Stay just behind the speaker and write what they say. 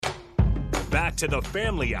back to the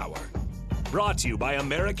Family Hour. Brought to you by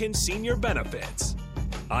American Senior Benefits.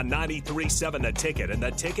 On 93.7 The Ticket and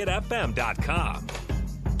theticketfm.com.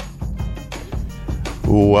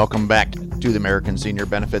 Welcome back to the American Senior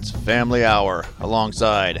Benefits Family Hour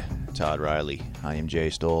alongside Todd Riley. I am Jay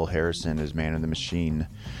Stoll. Harrison is man of the machine.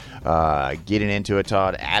 Getting into it,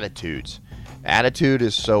 Todd, attitudes. Attitude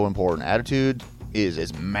is so important. Attitude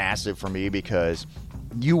is massive for me because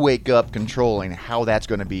you wake up controlling how that's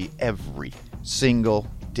going to be every single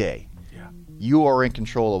day. Yeah. You are in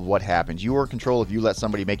control of what happens. You are in control if you let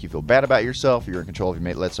somebody make you feel bad about yourself. You're in control if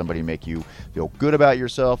you let somebody make you feel good about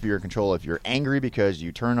yourself. You're in control if you're angry because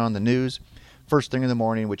you turn on the news first thing in the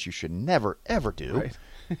morning, which you should never, ever do. Right.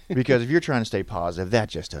 Because if you're trying to stay positive, that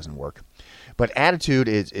just doesn't work. But attitude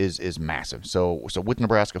is massive. So with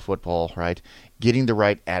Nebraska football, right, getting the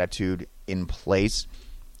right attitude in place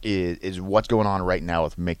is what's going on right now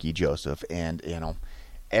with Mickey Joseph. And, you know,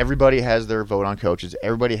 everybody has their vote on coaches.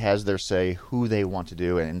 Everybody has their say who they want to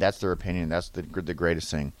do, and that's their opinion. That's the greatest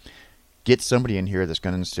thing. Get somebody in here that's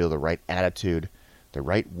going to instill the right attitude, the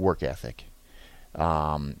right work ethic.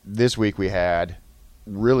 This week we had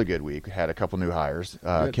really good week. We had a couple new hires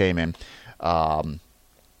came in.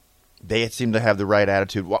 They seem to have the right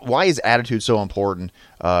attitude. Why is attitude so important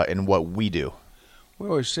in what we do? We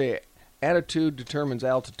always say attitude determines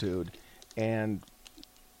altitude, and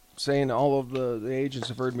saying all of the agents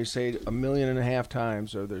have heard me say 1.5 million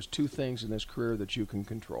times, there's two things in this career that you can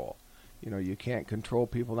control. You know, you can't control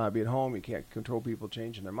people not being home. You can't control people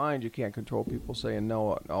changing their mind. You can't control people saying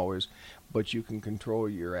no always, but you can control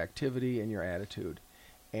your activity and your attitude.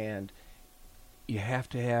 And you have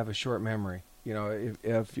to have a short memory. You know,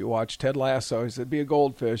 if you watch Ted Lasso, he said, be a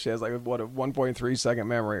goldfish. He has like a 1.3 second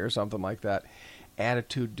memory or something like that.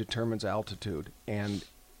 Attitude determines altitude. And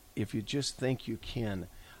if you just think you can,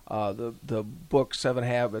 the book 7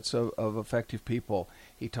 Habits of Effective People,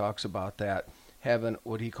 he talks about that, having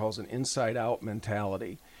what he calls an inside-out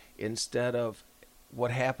mentality. Instead of what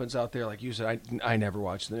happens out there, like you said, I never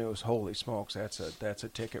watch the news. Holy smokes, that's a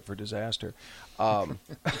ticket for disaster. My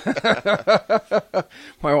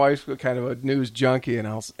wife's kind of a news junkie,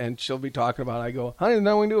 and she'll be talking about it. I go, honey, there's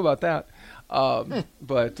nothing we can do about that.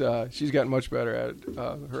 But she's gotten much better at it.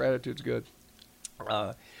 Her attitude's good.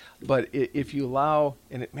 But if you allow,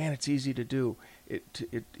 and it's easy to do.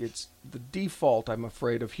 It's the default, I'm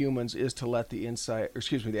afraid, of humans is to let the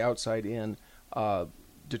outside in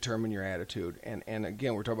determine your attitude. And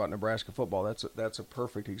again, we're talking about Nebraska football. That's a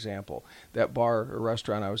perfect example. That bar or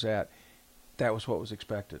restaurant I was at, that was what was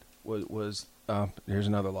expected. Was here's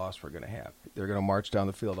another loss we're going to have. They're going to march down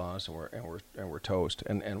the field on us, and we're toast.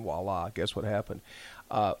 And voila, guess what happened?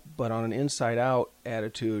 But on an inside out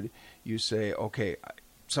attitude, you say, okay,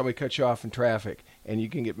 somebody cuts you off in traffic, and you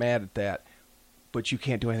can get mad at that, but you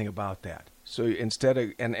can't do anything about that. So instead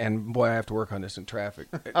of, and boy, I have to work on this in traffic.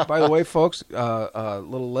 By the way, folks, a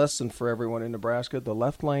little lesson for everyone in Nebraska, the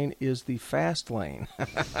left lane is the fast lane.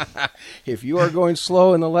 If you are going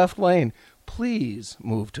slow in the left lane, please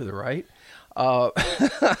move to the right.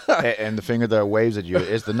 And the finger that waves at you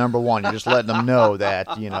is the number one. You're just letting them know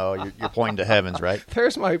that, you know, you're pointing to heavens, right?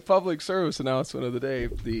 There's my public service announcement of the day.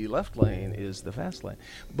 The left lane is the fast lane.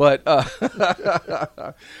 But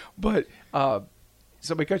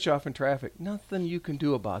somebody cuts you off in traffic. Nothing you can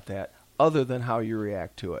do about that other than how you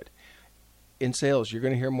react to it. In sales, you're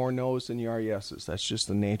going to hear more no's than you are yeses. That's just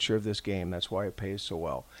the nature of this game. That's why it pays so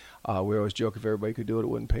well. We always joke if everybody could do it, it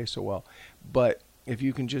wouldn't pay so well. But if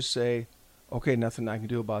you can just say, okay, nothing I can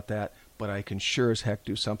do about that, but I can sure as heck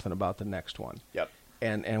do something about the next one. Yep.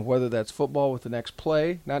 And whether that's football with the next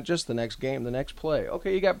play, not just the next game, the next play.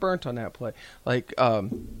 Okay, you got burnt on that play. Like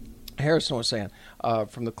Harrison was saying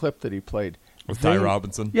from the clip that he played. With Ty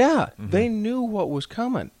Robinson? Yeah, they knew what was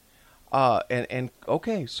coming. And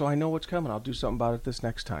okay, so I know what's coming. I'll do something about it this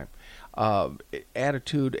next time.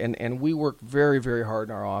 Attitude, and we work very, very hard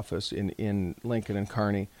in our office in Lincoln and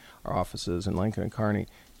Kearney, our offices in Lincoln and Kearney,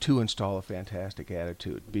 to install a fantastic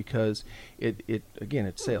attitude because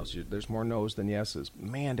it's sales. There's more no's than yeses.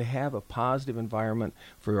 Man, to have a positive environment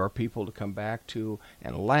for our people to come back to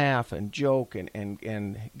and laugh and joke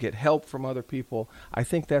and get help from other people, I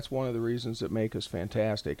think that's one of the reasons that make us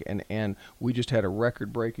fantastic. And we just had a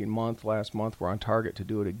record-breaking month last month. We're on target to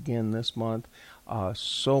do it again this month.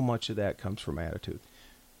 So much of that comes from attitude.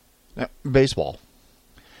 Now, baseball,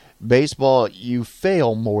 you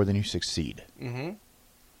fail more than you succeed. Mm-hmm.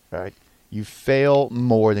 Right? You fail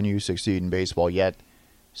more than you succeed in baseball, yet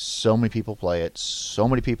so many people play it, so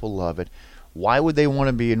many people love it. Why would they want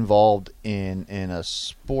to be involved in a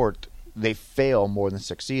sport they fail more than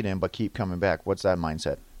succeed in but keep coming back? What's that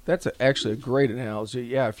mindset? That's actually a great analogy.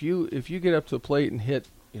 Yeah, if you get up to the plate and hit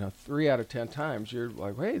 3 out of 10 times, you're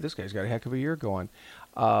like, hey, this guy's got a heck of a year going.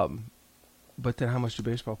 But then how much do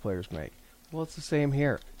baseball players make? Well, it's the same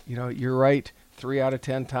here. You're right 3 out of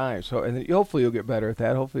 10 times. So, and then hopefully you'll get better at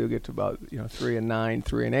that. Hopefully you'll get to about 3 and 9,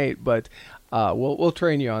 3 and 8. But we'll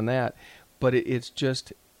train you on that. But it's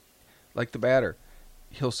just like the batter.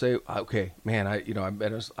 He'll say, okay, man,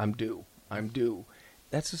 I'm due.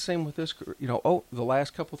 That's the same with this. The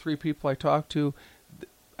last couple 3 people I talked to,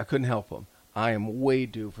 I couldn't help them. I am way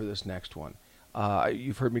due for this next one.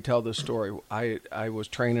 You've heard me tell this story. I was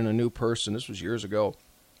training a new person. This was years ago.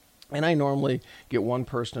 And I normally get one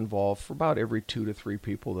person involved for about every 2 to 3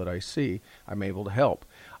 people that I see. I'm able to help.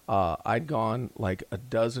 I'd gone like a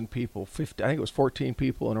dozen people, 50, I think it was 14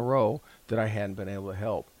 people in a row that I hadn't been able to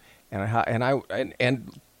help.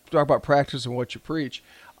 And talk about practicing what you preach.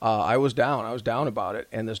 I was down about it.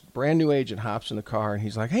 And this brand new agent hops in the car and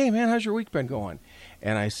he's like, hey man, how's your week been going?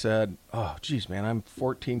 And I said, oh geez, man, I'm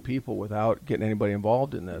 14 people without getting anybody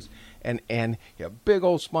involved in this. And a big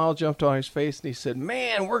old smile jumped on his face and he said,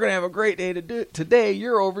 man, we're going to have a great day today.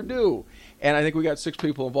 You're overdue. And I think we got 6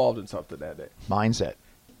 people involved in something that day. Mindset.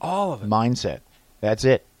 All of it. Mindset. That's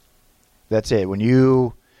it. If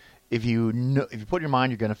you put in your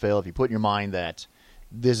mind you're going to fail, if you put in your mind that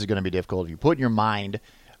this is going to be difficult, if you put in your mind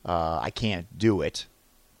I can't do it,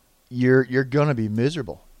 you're going to be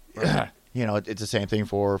miserable. Right. It's the same thing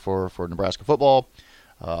for Nebraska football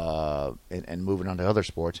and moving on to other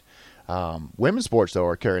sports. Women's sports, though,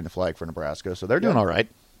 are carrying the flag for Nebraska, so they're doing all right.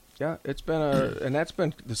 Yeah, it's been and that's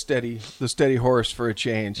been the steady horse for a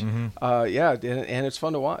change. Mm-hmm. And it's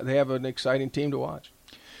fun to watch. They have an exciting team to watch.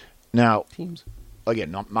 Now, teams.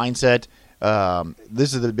 Again, mindset.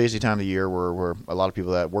 This is the busy time of the year where a lot of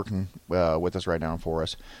people that are working with us right now and for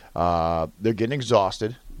us, they're getting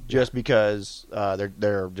exhausted just because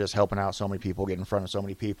they're just helping out so many people, getting in front of so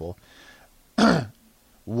many people.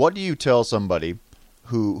 What do you tell somebody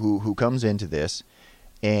who comes into this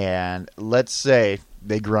and let's say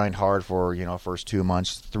they grind hard for first 2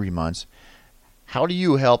 months, 3 months? How do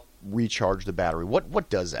you help recharge the battery? What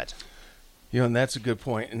does that? And that's a good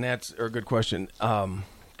point, and that's a good question.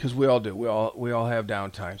 Because we all do. We all have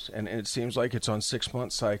downtimes, and it seems like it's on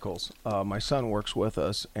 6-month cycles. My son works with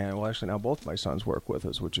us, and actually now both my sons work with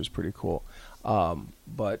us, which is pretty cool.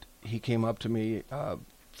 But he came up to me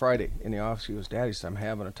Friday in the office. He goes, Dad, he said, I'm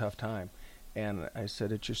having a tough time. And I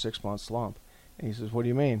said, it's your 6-month slump. And he says, what do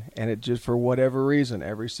you mean? And it just, for whatever reason,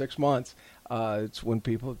 every 6 months, it's when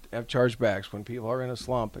people have chargebacks, when people are in a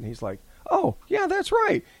slump. And he's like, oh, yeah, that's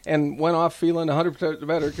right. And went off feeling 100%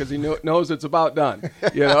 better because he knows it's about done.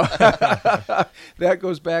 That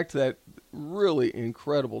goes back to that really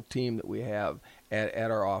incredible team that we have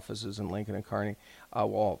at our offices in Lincoln and Kearney,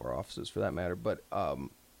 all of our offices for that matter. But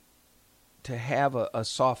to have a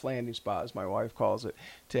soft landing spot, as my wife calls it,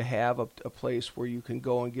 to have a place where you can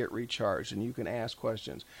go and get recharged and you can ask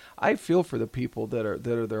questions. I feel for the people that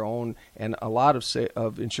are their own, and a lot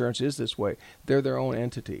of insurance is this way. They're their own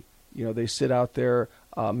entity. They sit out there.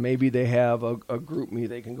 Maybe they have a group me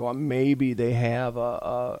they can go on. Maybe they have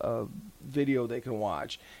a video they can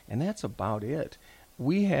watch, and that's about it.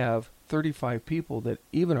 We have 35 people that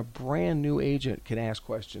even a brand new agent can ask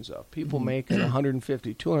questions of. People making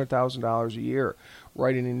 $150,000, $200,000 a year,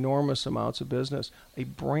 writing enormous amounts of business. A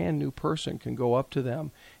brand new person can go up to them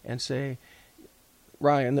and say,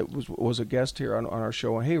 Ryan, that was a guest here on our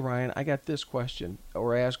show, hey, Ryan, I got this question.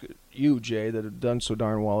 Or ask you, Jay, that have done so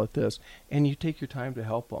darn well at this. And you take your time to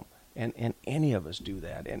help them. And any of us do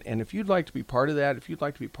that. And if you'd like to be part of that, if you'd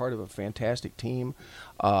like to be part of a fantastic team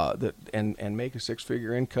and make a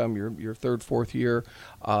 6-figure income your third, fourth year,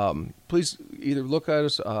 please either look at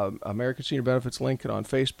us, American Senior Benefits Lincoln on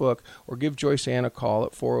Facebook, or give Joyce Ann a call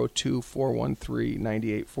at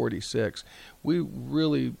 402-413-9846. We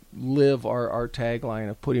really live our tagline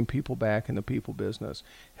of putting people back in the people business,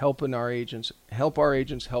 helping our agents, help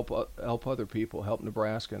other people, help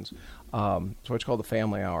Nebraskans. So it's called the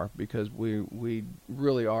Family Hour because we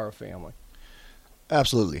really are a family.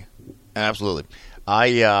 Absolutely.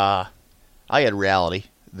 I had reality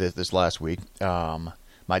this last week.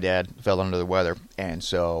 My dad fell under the weather, and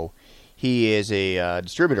so he is a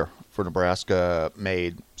distributor for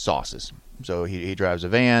Nebraska-made sauces. So he drives a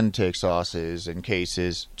van, takes sauces and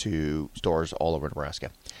cases to stores all over Nebraska.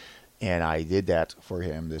 And I did that for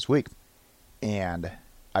him this week. And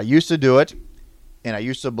I used to do it, and I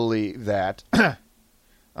used to believe that,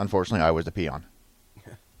 unfortunately, I was the peon.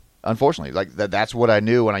 Unfortunately, like that's what I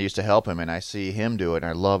knew when I used to help him, and I see him do it, and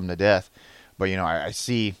I love him to death. But, I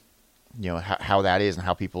see, how that is and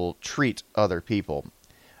how people treat other people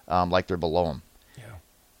like they're below them.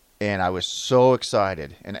 And I was so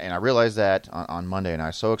excited. And I realized that on Monday, and I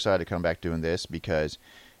was so excited to come back doing this because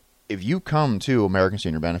if you come to American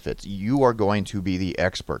Senior Benefits, you are going to be the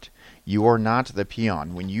expert. You are not the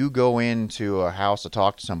peon. When you go into a house to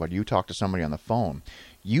talk to somebody, you talk to somebody on the phone,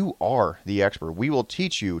 you are the expert. We will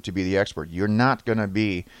teach you to be the expert. You're not going to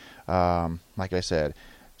be, like I said,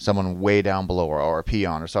 someone way down below or a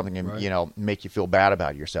peon or something, right. Make you feel bad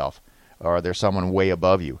about yourself, or there's someone way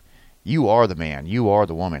above you. You are the man. You are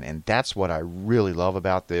the woman. And that's what I really love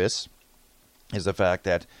about this is the fact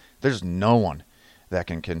that there's no one that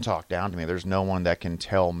can talk down to me. There's no one that can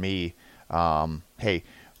tell me, hey,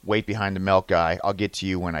 wait behind the milk guy. I'll get to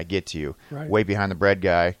you when I get to you. Right. Wait behind the bread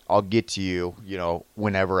guy. I'll get to you,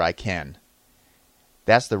 whenever I can.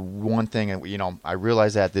 That's the one thing, I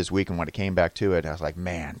realized that this week, and when it came back to it, I was like,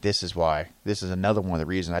 man, this is another one of the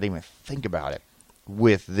reasons I didn't even think about it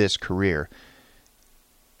with this career.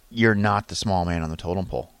 You're not the small man on the totem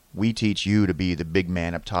pole. We teach you to be the big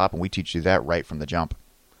man up top, and we teach you that right from the jump.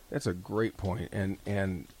 That's a great point.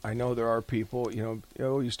 And I know there are people, you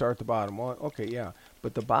start at the bottom. Well, okay, yeah.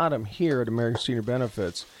 But the bottom here at American Senior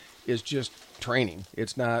Benefits is just training.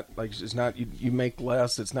 It's not you make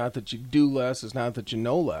less. It's not that you do less. It's not that you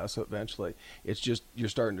know less eventually. It's just you're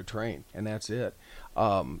starting to train, and that's it.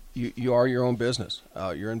 You are your own business.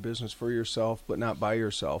 You're in business for yourself, but not by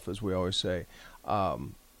yourself, as we always say.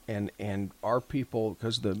 And our people,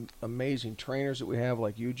 because of the amazing trainers that we have,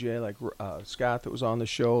 like you, Jay, like Scott that was on the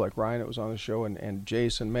show, like Ryan that was on the show, and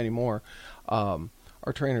Jason, many more, our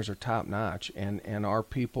trainers are top notch. And our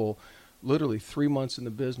people, literally 3 months in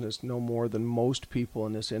the business, know more than most people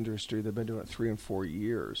in this industry. They've been doing it 3 and 4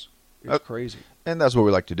 years. It's crazy. And that's what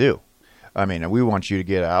we like to do. I mean, we want you to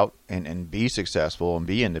get out and be successful and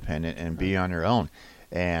be independent and be on your own.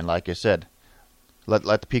 And like I said, let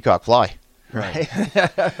the peacock fly. Right.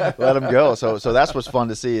 Let them go. So that's what's fun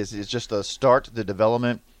to see is just the start, the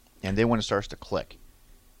development, and then when it starts to click.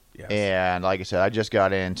 Yes. And like I said, I just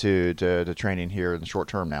got into to training here in the short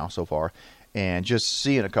term now so far, and just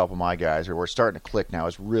seeing a couple of my guys where we're starting to click now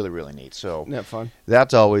is really, really neat. So isn't that fun?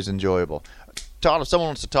 That's always enjoyable. Todd, if someone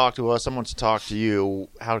wants to talk to us, someone wants to talk to you,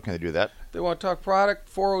 how can they do that? They want to talk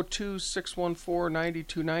product,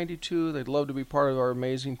 402-614-9292. They'd love to be part of our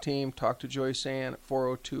amazing team. Talk to Joyce Ann at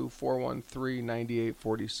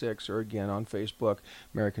 402-413-9846, or again on Facebook,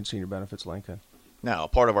 American Senior Benefits Lincoln. Now,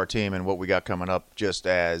 part of our team and what we got coming up just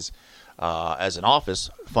as an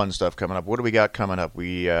office, fun stuff coming up. What do we got coming up?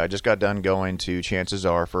 We just got done going to Chances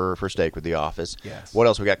Are for steak with the office. Yes. What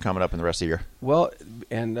else we got coming up in the rest of the year? Well,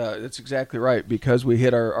 and that's exactly right, because we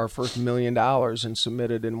hit our first $1 million and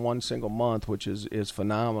submitted in one single month, which is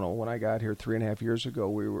phenomenal. When I got here 3.5 years ago,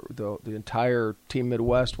 we were the entire Team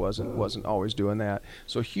Midwest wasn't always doing that.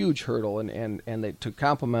 So huge hurdle, and they to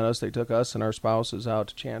compliment us, they took us and our spouses out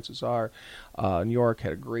to Chances Are, New York,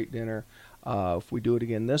 had a great dinner. If we do it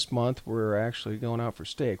again this month, we're actually going out for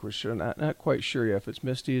steak. We're not quite sure yet if it's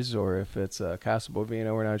Misty's or if it's Casa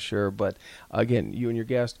Bovina. We're not sure. But, again, you and your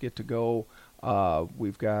guest get to go.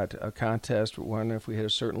 We've got a contest. We're wondering if we hit a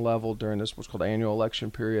certain level during this what's called annual election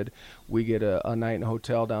period, we get a night in a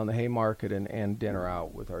hotel down the Haymarket and dinner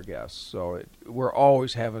out with our guests. So we're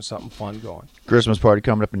always having something fun going. Christmas party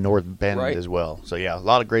coming up in North Bend right. as well. So, yeah, a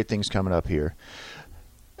lot of great things coming up here.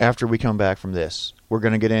 After we come back from this, we're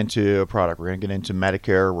going to get into a product. We're going to get into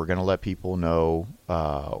Medicare. We're going to let people know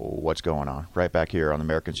what's going on right back here on the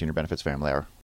American Senior Benefits Family Hour.